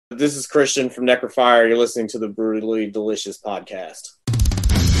This is Christian from Necrofier. You're listening to the Brutally Delicious podcast.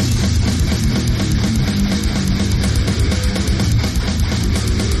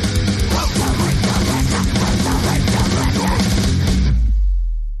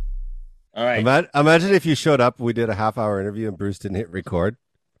 All right. Imagine if you showed up, we did a half-hour interview, and Bruce didn't hit record.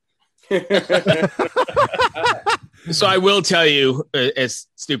 So I will tell you, as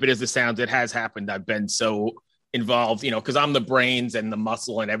stupid as it sounds, it has happened. I've been so involved, because I'm the brains and the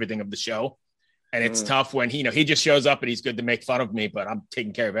muscle and everything of the show. And it's tough when, he just shows up and he's good to make fun of me, but I'm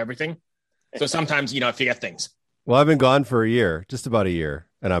taking care of everything. So sometimes, I forget things. Well, I've been gone for a year, just about a year,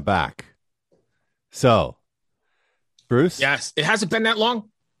 and I'm back. So, Bruce? Yes. It hasn't been that long?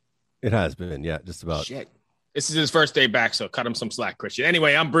 It has been, yeah, just about. Shit. This is his first day back, so cut him some slack, Christian.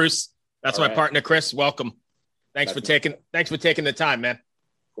 Anyway, I'm Bruce. That's my partner, Chris. Welcome. Thanks for taking the time, man.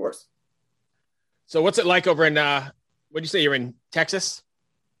 Of course. So what's it like over in, what'd you say, you're in Texas?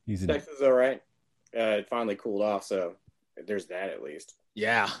 Texas is all right. It finally cooled off, so there's that at least.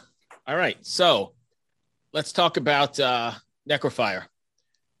 Yeah. All right. So let's talk about Necrofier.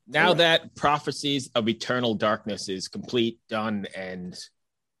 Now that Prophecies of Eternal Darkness is complete, done, and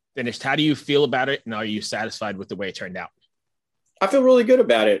finished, how do you feel about it, and are you satisfied with the way it turned out? I feel really good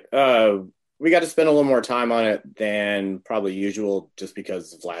about it. We got to spend a little more time on it than probably usual just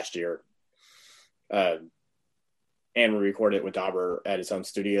because of last year. And we recorded it with Dauber at his home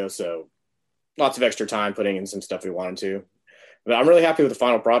studio, so lots of extra time putting in some stuff we wanted to. But I'm really happy with the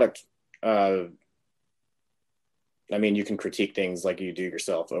final product. You can critique things like you do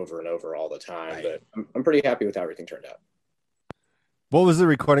yourself over and over all the time, right. But I'm pretty happy with how everything turned out. What was the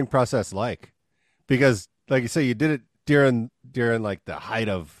recording process like? Because, like you say, you did it during like the height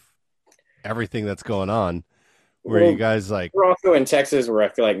of everything that's going on. You guys like? We're also in Texas, where I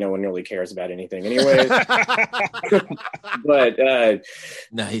feel like no one really cares about anything, anyways. But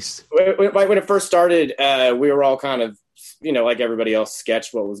nice. When it first started, we were all kind of, like everybody else,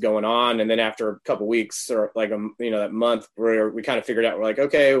 sketched what was going on, and then after a couple weeks, or like that month, where we kind of figured out, we're like,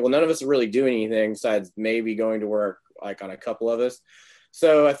 okay, well, none of us are really doing anything besides maybe going to work, like on a couple of us.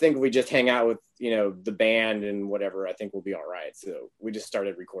 So I think we just hang out with the band and whatever. I think we'll be all right. So we just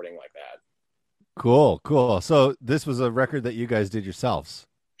started recording like that. Cool. So this was a record that you guys did yourselves?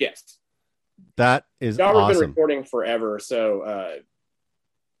 Yes. That is awesome. We've been recording forever, so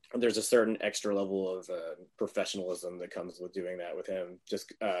there's a certain extra level of professionalism that comes with doing that with him.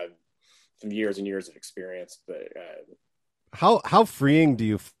 Just some years and years of experience. But how freeing do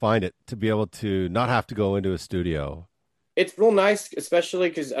you find it to be able to not have to go into a studio? It's real nice, especially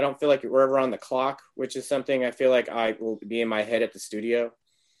because I don't feel like we're ever on the clock, which is something I feel like I will be in my head at the studio.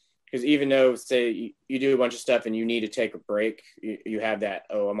 Because even though, say, you do a bunch of stuff and you need to take a break, you have that,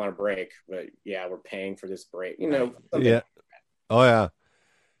 I'm on a break, but yeah, we're paying for this break, Yeah. Oh, yeah.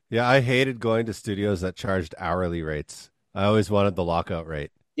 Yeah, I hated going to studios that charged hourly rates. I always wanted the lockout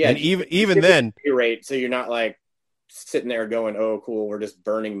rate. Yeah. And even then. Rate, so you're not like sitting there going, oh, cool, we're just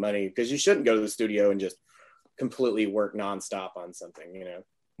burning money. Because you shouldn't go to the studio and just completely work nonstop on something,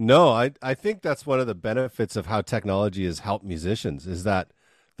 No, I think that's one of the benefits of how technology has helped musicians, is that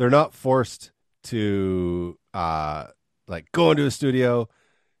they're not forced to go into a studio,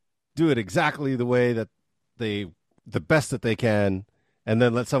 do it exactly the way that the best that they can, and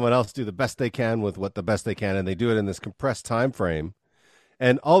then let someone else do the best they can with what the best they can, and they do it in this compressed time frame.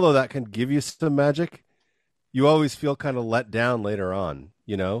 And although that can give you some magic, you always feel kind of let down later on,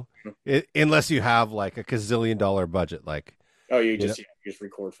 unless you have like a $gazillion budget, like. Oh, you just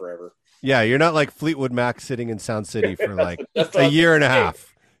record forever. Yeah, you're not like Fleetwood Mac sitting in Sound City for like a year and a half.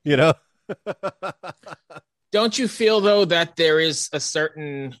 Don't you feel though that there is a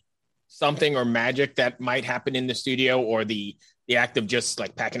certain something or magic that might happen in the studio, or the act of just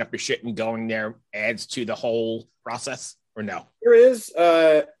like packing up your shit and going there adds to the whole process, or no? There is.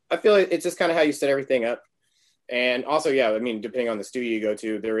 I feel like it's just kind of how you set everything up. And also, yeah, depending on the studio you go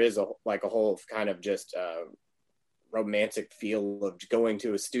to, there is a whole kind of just romantic feel of going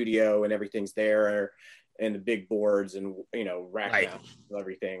to a studio and everything's there, and the big boards and rack mounts and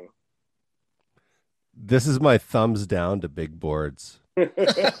everything. This is my thumbs down to big boards.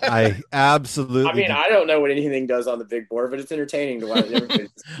 I absolutely. I don't know what anything does on the big board, but it's entertaining to watch.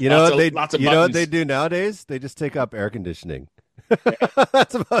 What they do nowadays? They just take up air conditioning.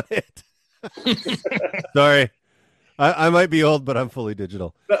 That's about it. Sorry. I might be old, but I'm fully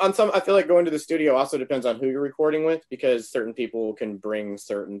digital. But I feel like going to the studio also depends on who you're recording with, because certain people can bring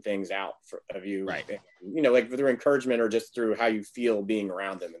certain things out of you, right? Like through encouragement or just through how you feel being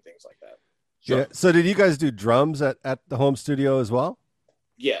around them and things like that. Sure. Yeah. So did you guys do drums at the home studio as well?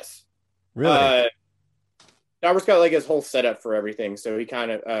 Yes. Really? Robert's got like his whole setup for everything, so he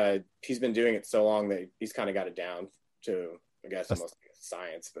kind of he's been doing it so long that he's kind of got it down to, I guess, almost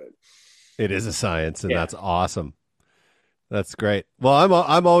science. But it is a science, and that's awesome. That's great. Well,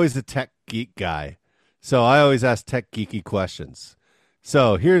 I'm always a tech geek guy, so I always ask tech geeky questions.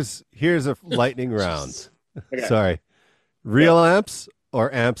 So here's a lightning round. Okay. Sorry, real amps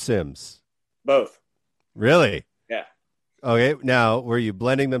or amp sims? Both. Really? Yeah. Okay. Now, were you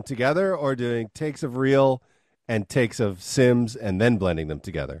blending them together or doing takes of real and takes of sims and then blending them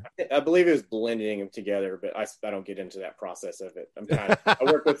together? I believe it was blending them together, but I don't get into that process of it. I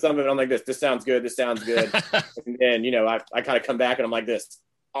work with some of it. I'm like, this sounds good. This sounds good. And then, I kind of come back and I'm like, this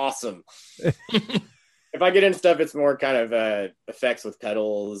awesome. If I get into stuff, it's more kind of effects with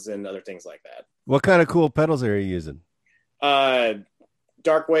pedals and other things like that. What kind of cool pedals are you using?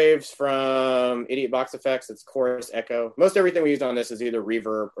 Dark Waves from Idiot Box Effects. It's chorus echo. Most everything we used on this is either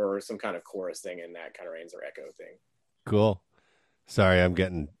reverb or some kind of chorus thing in that kind of range or echo thing. Cool. Sorry, I'm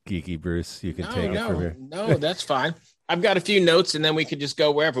getting geeky, Bruce. You can take it from here. No, that's fine. I've got a few notes, and then we could just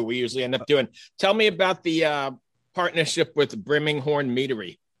go wherever we usually end up doing. Tell me about the partnership with Brimminghorn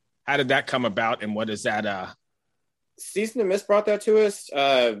Meadery. How did that come about, and what is that? Season of Mist brought that to us.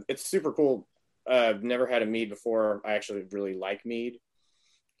 It's super cool. I've never had a mead before. I actually really like mead.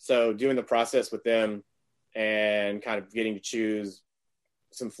 So doing the process with them and kind of getting to choose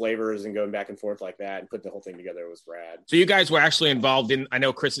some flavors and going back and forth like that and putting the whole thing together was rad. So you guys were actually involved in, I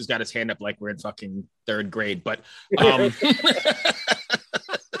know Chris has got his hand up like we're in fucking third grade, but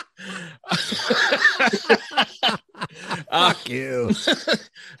fuck you.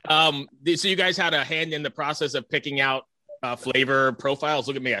 So you guys had a hand in the process of picking out flavor profiles.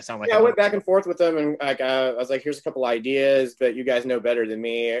 Look at me, I sound like I went back and forth with them, and I was like, here's a couple ideas, but you guys know better than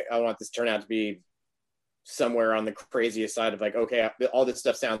me. I want this to turn out to be somewhere on the craziest side of like, okay, all this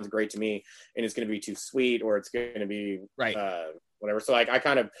stuff sounds great to me, and it's going to be too sweet, or it's going to be right, whatever. So like I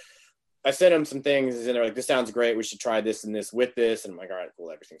sent them some things, and they're like, this sounds great, we should try this and this with this, and I'm like, all right, cool,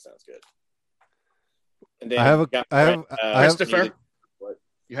 everything sounds good. And then I have Christopher,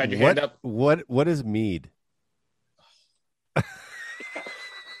 you had your hand up. What is mead?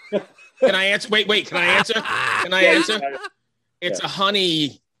 Can I answer? Wait. Can I answer? Can I answer? It's a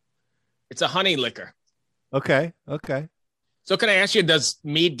honey liquor. Okay. So can I ask you, does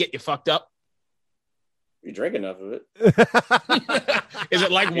mead get you fucked up? You drink enough of it. Is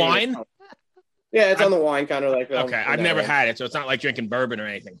it like wine? Yeah, it's on the wine kind of like. Okay, I've never had it, so it's not like drinking bourbon or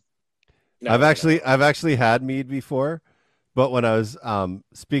anything. No, I've actually had mead before, but when I was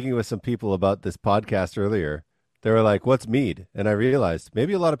speaking with some people about this podcast earlier, they were like, "What's mead?" And I realized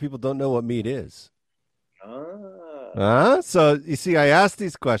maybe a lot of people don't know what mead is. So you see, I ask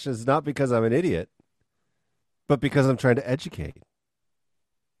these questions not because I'm an idiot, but because I'm trying to educate.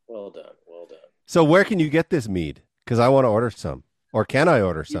 Well done. So where can you get this mead? Because I want to order some. Or can I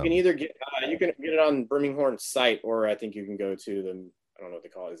order some? You can either get you can get it on Birminghorn's site, or I think you can go to the, I don't know what they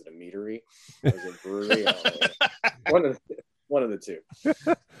call it. Is it a meadery? Or is it a brewery? I don't know. One of the two.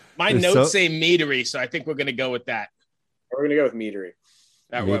 My notes say meadery, so I think we're going to go with that. We're going to go with meadery.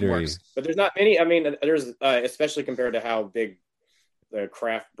 That works. But there's not many. I mean, there's especially compared to how big the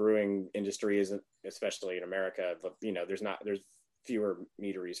craft brewing industry is, especially in America. But there's fewer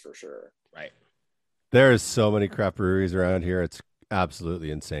meaderies for sure. Right. There's so many craft breweries around here. It's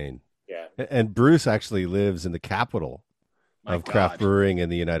absolutely insane. Yeah. And Bruce actually lives in the capital of craft brewing in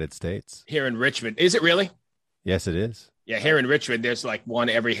the United States. Here in Richmond. Is it really? Yes, it is. Yeah, here in Richmond, there's like one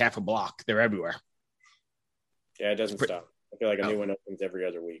every half a block. They're everywhere. Yeah, it doesn't stop. I feel like a new one opens every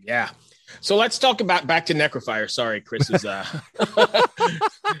other week. Yeah. So let's talk about back to Necrofier. Sorry, Chris is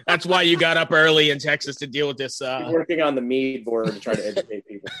that's why you got up early in Texas to deal with this. He's working on the mead board to try to educate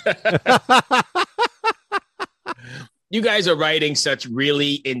people. You guys are writing such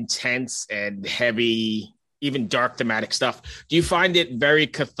really intense and heavy, even dark thematic stuff. Do you find it very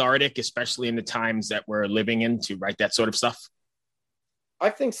cathartic, especially in the times that we're living in, to write that sort of stuff? I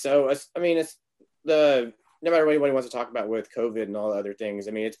think so. I mean, it's no matter what anybody wants to talk about with COVID and all the other things.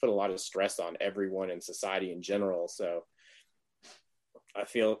 I mean, it's put a lot of stress on everyone in society in general. So I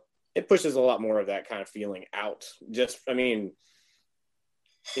feel it pushes a lot more of that kind of feeling out.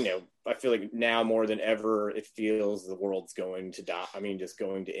 I feel like now more than ever, it feels the world's going to die. I mean, just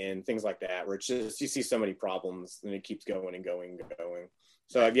going to end, things like that, where it's just, you see so many problems and it keeps going and going and going.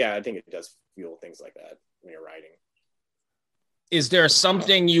 So yeah, I think it does fuel things like that when you're writing. Is there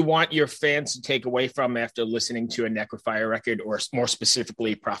something you want your fans to take away from after listening to a Necrofier record, or more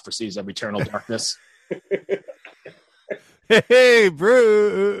specifically, Prophecies of Eternal Darkness? Hey,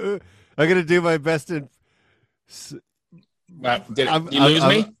 bro, I'm going to do my best in... Did you lose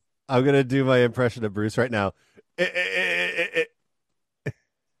me? I'm going to do my impression of Bruce right now.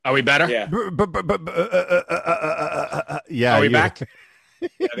 Are we better? Yeah. Yeah, Are we back?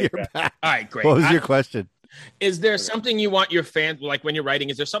 Yeah, I think you're we're back. All right, great. What was your question? Is there something you want your fans, like when you're writing,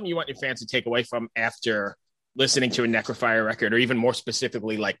 is there something you want your fans to take away from after listening to a Necrofier record, or even more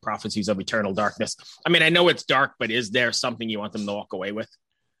specifically, like Prophecies of Eternal Darkness? I mean, I know it's dark, but is there something you want them to walk away with?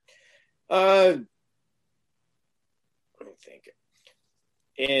 Let me think.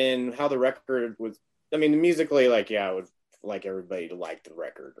 In how the record was, I mean, musically, like, yeah, I would like everybody to like the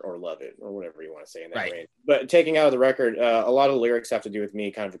record or love it or whatever you want to say in that Right. range. But taking out of the record, a lot of the lyrics have to do with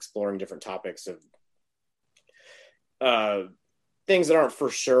me kind of exploring different topics of things that aren't for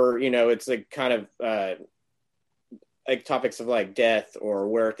sure. You know, it's like kind of like topics of like death or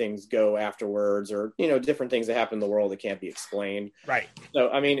where things go afterwards, or you know, different things that happen in the world that can't be explained. Right. So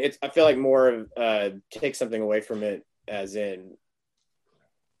I mean, I feel like more of take something away from it, as in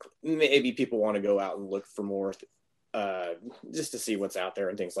maybe people want to go out and look for more just to see what's out there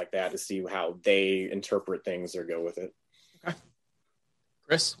and things like that, to see how they interpret things or go with it. Okay.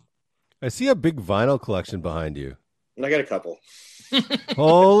 Chris? I see a big vinyl collection behind you. And I got a couple.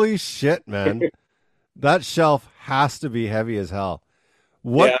 Holy shit, man. That shelf has to be heavy as hell.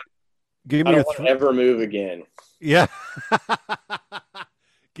 What? Yeah, Give I me don't your want to ever move again. Yeah.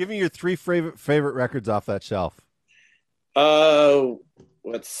 Give me your three favorite records off that shelf.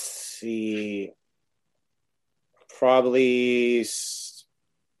 Let's see. Probably let's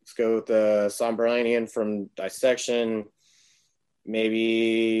go with the Sombranian from Dissection.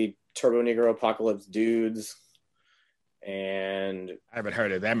 Maybe Turbo Negro Apocalypse Dudes. And I haven't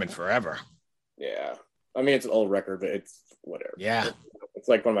heard of them in forever. yeah, I mean, it's an old record, but it's whatever. Yeah. It's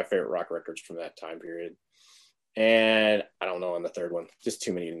like one of my favorite rock records from that time period. And I don't know on the third one, just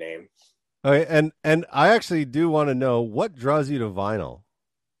too many to name. Okay, and I actually do want to know what draws you to vinyl.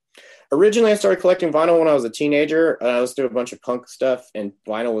 Originally, I started collecting vinyl when I was a teenager. I was doing a bunch of punk stuff, and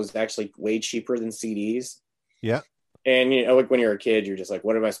vinyl was actually way cheaper than CDs. Yeah. And you know, like when you're a kid, you're just like,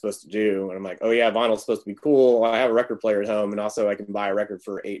 "What am I supposed to do?" And I'm like, "Oh yeah, vinyl's supposed to be cool. I have a record player at home, and also I can buy a record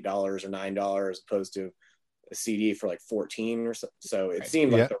for $8 or $9, opposed to a CD for like 14 or so." So it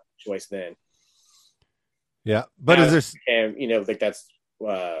seemed like the right choice then. Yeah, but now, is there? And you know, like that's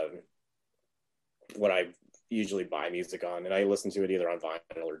what I usually buy music on, and I listen to it either on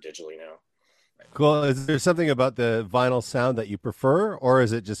vinyl or digitally now. Cool. Is there something about the vinyl sound that you prefer, or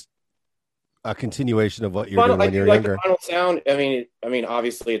is it just a continuation of what you're doing when you're younger? The vinyl sound. I mean,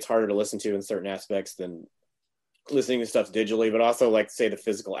 obviously, it's harder to listen to in certain aspects than listening to stuff digitally, but also, like, say, the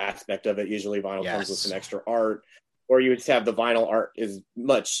physical aspect of it. Usually, vinyl comes with some extra art, or you would have the vinyl art is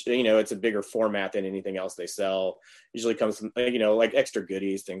much, you know, it's a bigger format than anything else they sell. Usually comes from, you know, like extra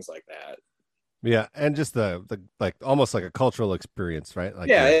goodies, things like that. Yeah, and just the like almost like a cultural experience, right? Like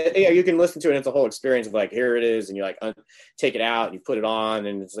yeah, you can listen to it. And it's a whole experience of like, here it is, and you like take it out and you put it on,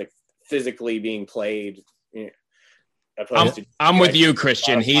 and it's like physically being played. You know, I'm with you,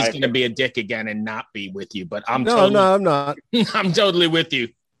 Christian. He's going to be a dick again and not be with you, but I'm I'm not. I'm totally with you.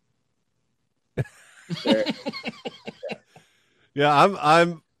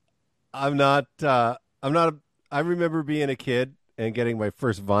 Yeah, I'm not. I remember being a kid and getting my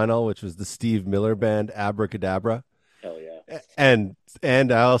first vinyl, which was the Steve Miller Band, Abracadabra. Hell yeah!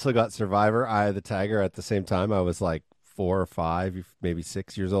 And I also got Survivor, Eye of the Tiger at the same time. I was like 4 or 5, maybe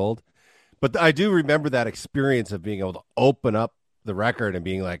 6 years old. But I do remember that experience of being able to open up the record and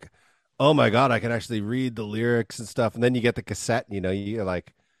being like, "Oh my god, I can actually read the lyrics and stuff." And then you get the cassette, and, you know, you're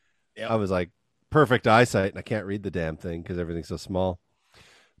like, I was like, perfect eyesight, and I can't read the damn thing because everything's so small.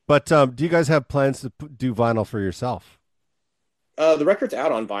 But do you guys have plans to do vinyl for yourself? The record's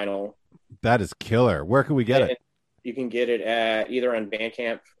out on vinyl. That is killer. Where can we get it? You can get it at either on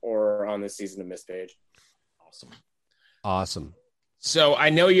Bandcamp or on the Season of Mist page. Awesome. So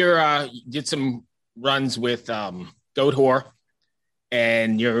I know you did some runs with Goat Whore,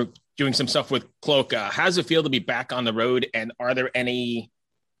 and you're doing some stuff with Cloak. How does it feel to be back on the road? And are there any?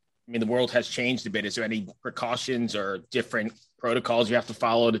 I mean, the world has changed a bit. Is there any precautions or different protocols you have to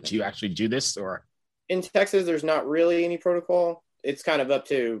follow to actually do this? Or in Texas, there's not really any protocol. It's kind of up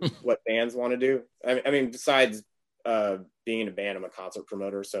to what bands want to do. I mean, besides being in a band, I'm a concert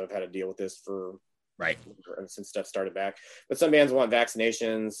promoter, so I've had to deal with this for since stuff started back. But some bands want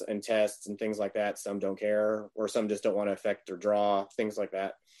vaccinations and tests and things like that. Some don't care, or some just don't want to affect or draw, things like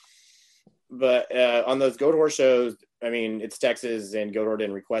that. But on those Goat Whore shows, I mean, it's Texas, and Goat Whore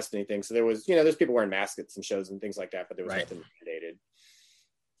didn't request anything, so there was, you know, there's people wearing masks at some shows and things like that, but there was nothing mandated.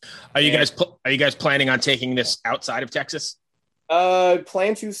 Are you guys planning on taking this outside of Texas?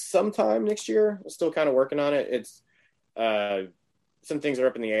 Plan to sometime next year. I'm still kind of working on it. It's some things are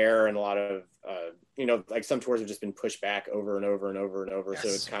up in the air, and a lot of like some tours have just been pushed back over and over and over and over. Yes. So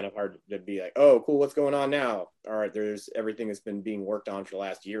it's kind of hard to be like, oh, cool, what's going on now? All right, there's everything that's been being worked on for the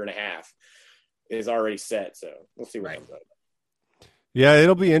last year and a half is already set. So we'll see what comes up. Yeah,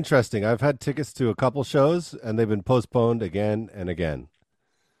 it'll be interesting. I've had tickets to a couple shows, and they've been postponed again and again.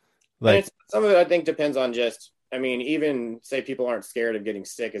 Like, and some of it, I think, depends on just, I mean, even say people aren't scared of getting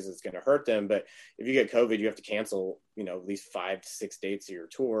sick as it's going to hurt them, but if you get COVID, you have to cancel, at least 5 to 6 dates of your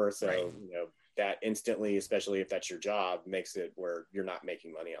tour. So, that instantly, especially if that's your job, makes it where you're not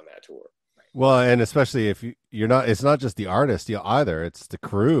making money on that tour. Well, and especially if you're not, it's not just the artist either, it's the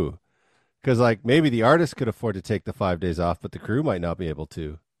crew. Because, like, maybe the artist could afford to take the 5 days off, but the crew might not be able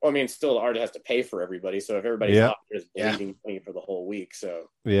to. Well, I mean, still, the artist has to pay for everybody. So if everybody's off, they're just bleeding money for the whole week. So,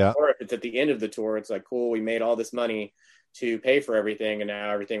 or if it's at the end of the tour, it's like, cool, we made all this money to pay for everything, and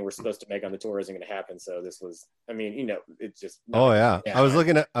now everything we're supposed to make on the tour isn't going to happen. So this was, I mean, it's just. Yeah. I was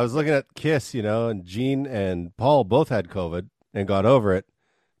looking at Kiss, and Gene and Paul both had COVID and got over it,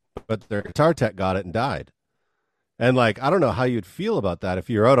 but their guitar tech got it and died. And, like, I don't know how you'd feel about that if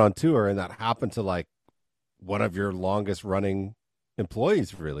you're out on tour and that happened to, like, one of your longest running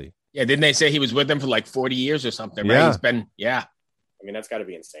employees, really. Yeah, didn't they say he was with them for like 40 years or something, right? He's been, I mean, that's got to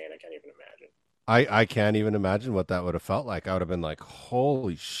be insane. I can't even imagine. I can't even imagine what that would have felt like. I would have been like,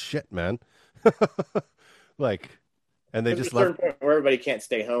 holy shit, man. Like, and they just left. Point where everybody can't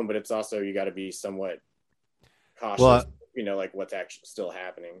stay home, but it's also, you got to be somewhat cautious, like what's actually still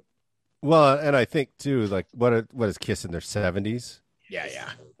happening. Well, and I think too, like, what is Kiss in their 70s? Yeah.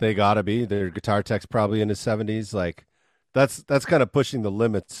 They gotta be. Their guitar tech's probably in his 70s. Like, that's kind of pushing the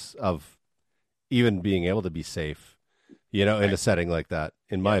limits of even being able to be safe, in a setting like that,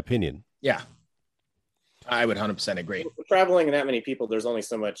 in my opinion. Yeah, I would 100% agree. Traveling and that many people, there's only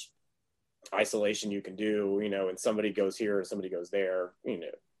so much isolation you can do, and somebody goes here and somebody goes there,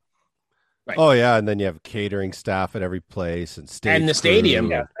 Right. Oh yeah, and then you have catering staff at every place and the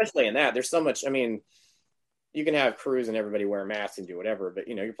stadium. Yeah, especially in that. There's so much. I mean, you can have crews and everybody wear masks and do whatever, but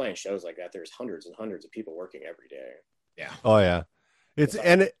you're playing shows like that. There's hundreds and hundreds of people working every day. Yeah. Oh yeah, it's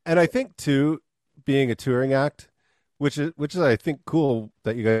and I think too, being a touring act, which is I think cool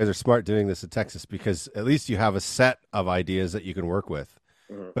that you guys are smart doing this in Texas, because at least you have a set of ideas that you can work with.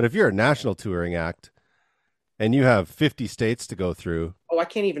 Mm-hmm. But if you're a national touring act and you have 50 states to go through. Oh, I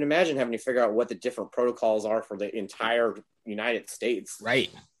can't even imagine having to figure out what the different protocols are for the entire United States. Right.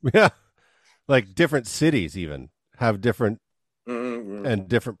 Yeah. Like different cities even have different and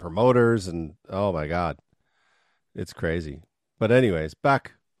different promoters, and oh my God, it's crazy. But anyways,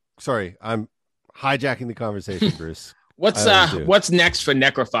 sorry, I'm hijacking the conversation, Bruce. What's next for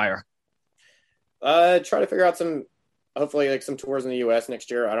Necrofier? Try to figure out hopefully like some tours in the US next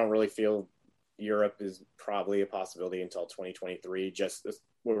year. I don't really feel Europe is probably a possibility until 2023. Just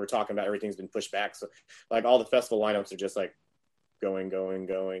what we were talking about, everything's been pushed back. So like all the festival lineups are just like going.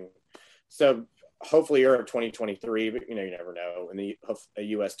 So hopefully Europe 2023, but you never know. And a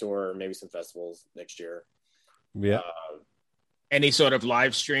US tour, or maybe some festivals next year. Yeah. Any sort of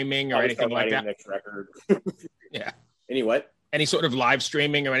live streaming or anything like that? Next record. Yeah. Any what? Any sort of live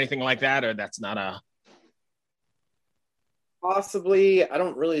streaming or anything like that, or that's not a. Possibly.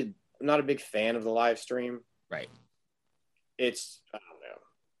 I'm not a big fan of the live stream. Right. I don't know.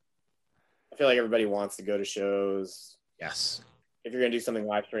 I feel like everybody wants to go to shows. Yes. If you're going to do something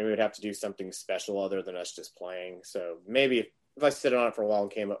live stream, we would have to do something special other than us just playing. So maybe if I sit on it for a while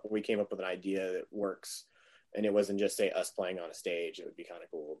and we came up with an idea that works, and it wasn't just, say, us playing on a stage, it would be kind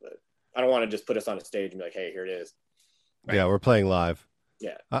of cool. But I don't want to just put us on a stage and be like, hey, here it is. Right. Yeah, we're playing live.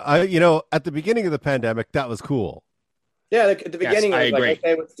 Yeah. At the beginning of the pandemic, that was cool. Yeah, at the beginning, yes, it was like,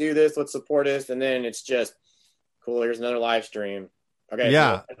 okay, let's do this, let's support us. And then it's just, cool, here's another live stream. Okay,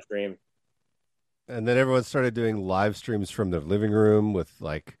 yeah. Live stream. And then everyone started doing live streams from their living room with,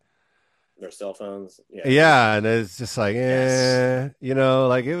 like, their cell phones. Yeah, and it's just like,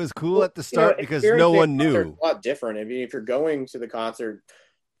 like, it was cool at the start because no one knew. A lot different. I mean, if you're going to the concert,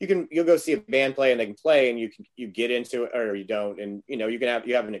 you'll go see a band play and they can play, and you get into it or you don't, and you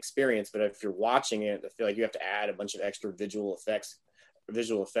have an experience. But if you're watching it, I feel like you have to add a bunch of extra visual effects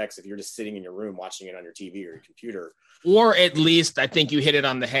if you're just sitting in your room watching it on your TV or your computer. Or at least, I think you hit it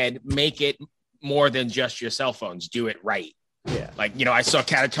on the head. Make it more than just your cell phones. Do it right. Yeah. Like, I saw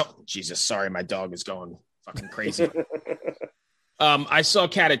Catatonic. Jesus, sorry, my dog is going fucking crazy. I saw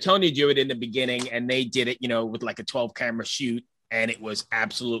Catatonic do it in the beginning, and they did it, with like a 12 camera shoot, and it was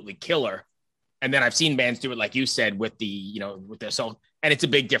absolutely killer. And then I've seen bands do it, like you said, with with their cell, and it's a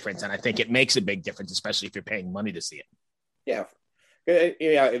big difference. And I think it makes a big difference, especially if you're paying money to see it. Yeah.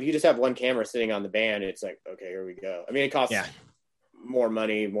 Yeah. If you just have one camera sitting on the band, it's like, okay, here we go. I mean, it costs more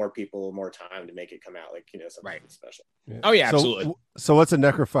money, more people, more time to make it come out like, something special. Yeah. Oh yeah, absolutely. So what's a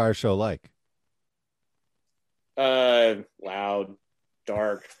Necrofier show like? Loud,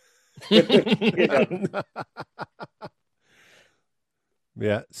 dark.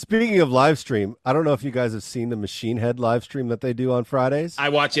 Yeah. Speaking of live stream, I don't know if you guys have seen the Machine Head live stream that they do on Fridays. I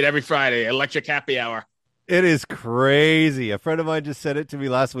watch it every Friday. Electric Happy Hour. It is crazy. A friend of mine just sent it to me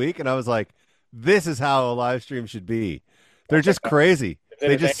last week, and I was like, "This is how a live stream should be." They're just crazy.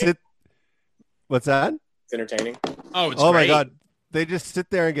 They just sit. What's that? It's entertaining. Oh, it's great. My God! They just sit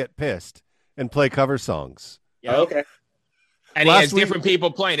there and get pissed and play cover songs. Yeah. Oh, okay. And he has different people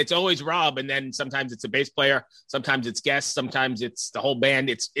playing. It's always Rob, and then sometimes it's a bass player, sometimes it's guests, sometimes it's the whole band.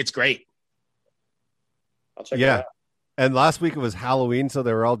 It's great. I'll check it out. And last week it was Halloween, so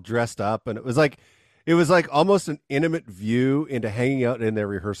they were all dressed up, and it was like almost an intimate view into hanging out in their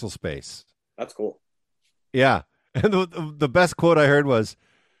rehearsal space. That's cool. Yeah. And the best quote I heard was,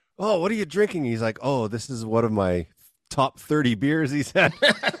 "Oh, what are you drinking?" He's like, "Oh, this is one of my top 30 beers," he said.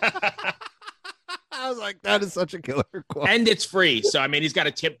 I was like, that is such a killer quote. And it's free. So, I mean, he's got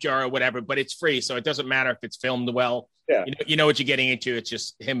a tip jar or whatever, but it's free. So it doesn't matter if it's filmed well. Yeah. You know what you're getting into. It's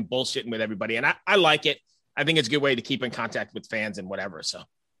just him bullshitting with everybody. And I like it. I think it's a good way to keep in contact with fans and whatever. So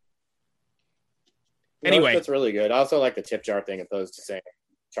anyway. That's really good. I also like the tip jar thing opposed to saying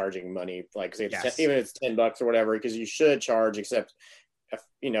charging money. Like, say it's even if it's $10 or whatever, because you should charge, except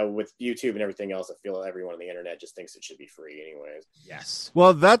with YouTube and everything else, I feel everyone on the internet just thinks it should be free anyways. Yes.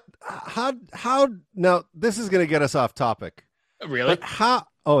 Well, how now this is going to get us off topic. Really? How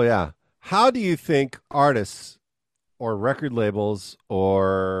do you think artists or record labels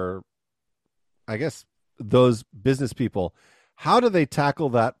or I guess those business people, how do they tackle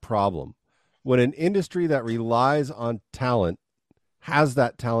that problem when an industry that relies on talent has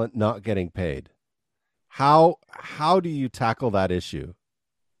that talent not getting paid? How do you tackle that issue?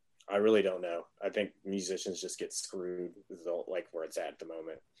 I really don't know. I think musicians just get screwed like where it's at the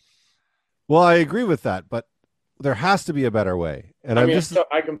moment. Well, I agree with that, but there has to be a better way. And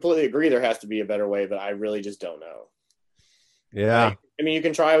I completely agree there has to be a better way, but I really just don't know. Yeah. You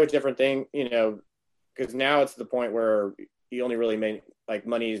can try with different things, because now it's the point where you only really make like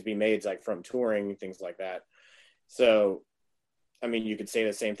money is being made like from touring and things like that. So, you could say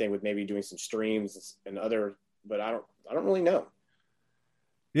the same thing with maybe doing some streams and other, but I don't really know.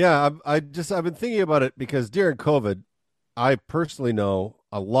 Yeah, I've been thinking about it because during COVID, I personally know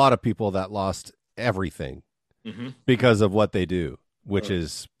a lot of people that lost everything because of what they do, which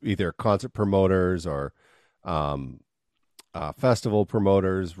is either concert promoters or festival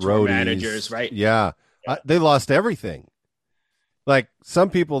promoters, roadies, managers, right? Yeah. They lost everything. Like some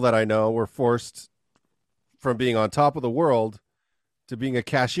people that I know were forced from being on top of the world to being a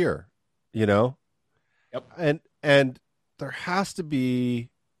cashier, Yep. And there has to be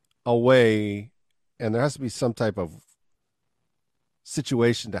a way, and there has to be some type of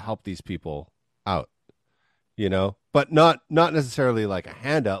situation to help these people out, but not necessarily like a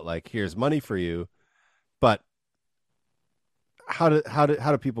handout, like here's money for you, but how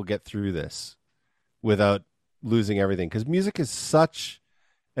do people get through this without losing everything? Because music is such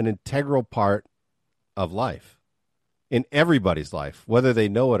an integral part of life in everybody's life, whether they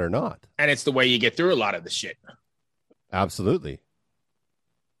know it or not. And it's the way you get through a lot of the shit. Absolutely.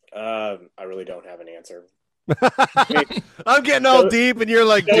 I really don't have an answer. I'm getting all deep, and you're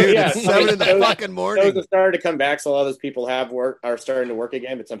like, dude, it's 7 in the fucking morning. Those have started to come back, so a lot of those people are starting to work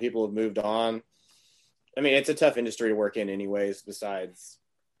again, but some people have moved on. It's a tough industry to work in anyways, besides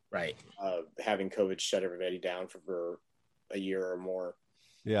having COVID shut everybody down for a year or more.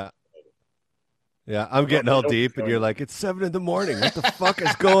 Yeah. Yeah, I'm getting all deep, and you're like, it's 7 in the morning. What the fuck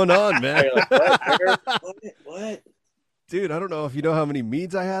is going on, man? Like, what? Dude, I don't know if you know how many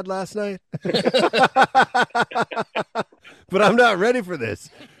meads I had last night. But I'm not ready for this.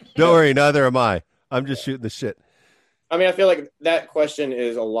 Don't worry, neither am I. I'm just shooting the shit. I feel like that question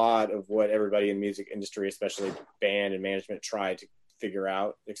is a lot of what everybody in the music industry, especially band and management, try to figure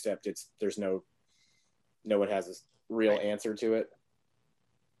out, except there's no one has a real answer to it.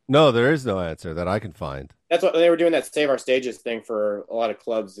 No, there is no answer that I can find. That's what they were doing, that Save Our Stages thing for a lot of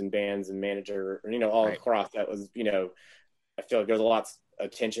clubs and bands and manager, all across. That was, I feel like there's a lot of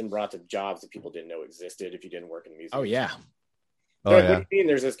attention brought to jobs that people didn't know existed if you didn't work in music. Oh, yeah. What do you mean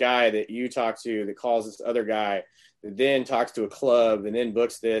there's this guy that you talk to that calls this other guy that then talks to a club and then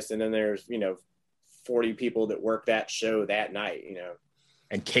books this, and then there's 40 people that work that show that night,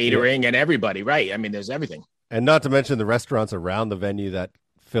 and catering and everybody, right? There's everything, and not to mention the restaurants around the venue that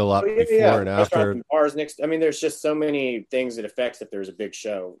fill up before and after. And bars next. There's just so many things that affects if there's a big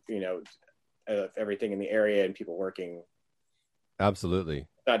show, everything in the area and people working. Absolutely.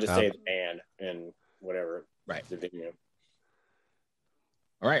 Not just say the band and whatever. Right. The video.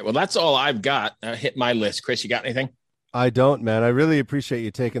 All right. Well, that's all I've got. Hit my list. Chris, you got anything? I don't, man. I really appreciate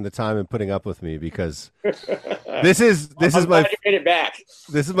you taking the time and putting up with me because this is my you made it back.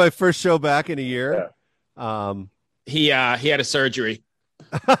 This is my first show back in a year. Yeah. He had a surgery.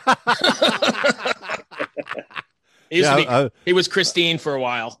 He was Christine for a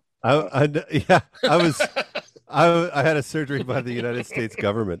while. I had a surgery by the United States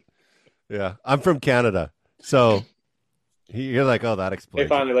government. Yeah, I'm from Canada, so you're like, oh, that explains. They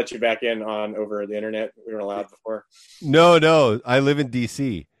finally let you back in over the internet. We weren't allowed before. No, I live in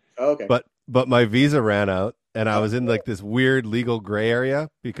DC. Oh, okay, but my visa ran out, and I was in like this weird legal gray area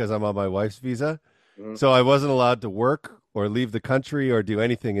because I'm on my wife's visa. Mm-hmm. So I wasn't allowed to work or leave the country or do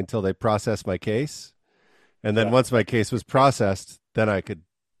anything until they processed my case. And then once my case was processed, then I could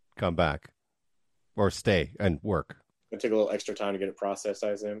come back or stay and work. It took a little extra time to get it processed, I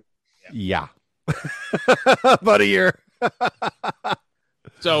assume. Yeah. About a year.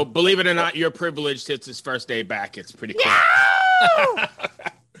 So believe it or not, you're privileged. It's his first day back. It's pretty cool. Yeah!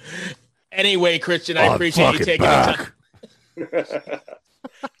 Anyway, Christian, I appreciate you taking the time.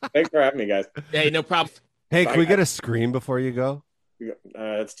 Thanks for having me, guys. Hey, no problem. Hey, can we get a scream before you go?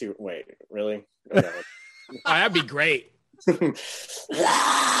 That's too. Wait, really? Okay. That'd be great.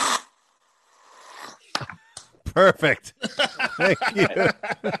 Perfect. Thank you.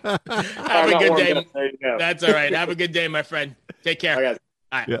 Have a good day. That's all right. Have a good day, my friend. Take care. All right.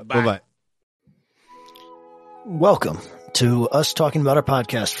 Yeah, bye. Bye. Welcome to us talking about our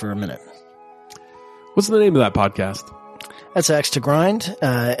podcast for a minute. What's the name of that podcast? That's Axe to Grind,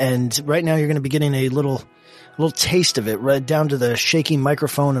 and right now you're going to be getting a little taste of it, right down to the shaky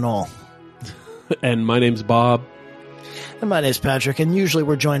microphone and all. And my name's Bob. And my name's Patrick, and usually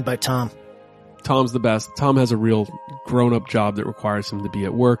we're joined by Tom. Tom's the best. Tom has a real grown-up job that requires him to be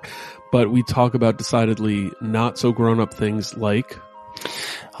at work, but we talk about decidedly not so grown-up things like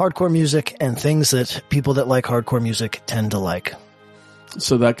hardcore music and things that people that like hardcore music tend to like.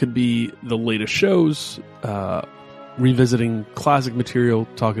 So that could be the latest shows, revisiting classic material,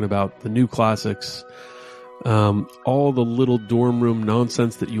 talking about the new classics, all the little dorm room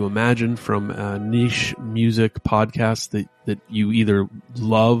nonsense that you imagine from niche music podcasts that you either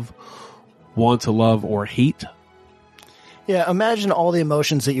love, want to love, or hate. Yeah, imagine all the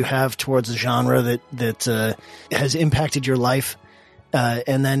emotions that you have towards a genre that has impacted your life,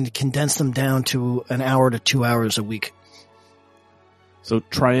 and then condense them down to an hour to 2 hours a week. So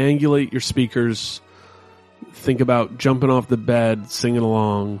triangulate your speakers, think about jumping off the bed, singing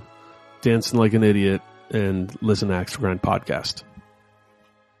along, dancing like an idiot, and listen to Axe to Grind podcast.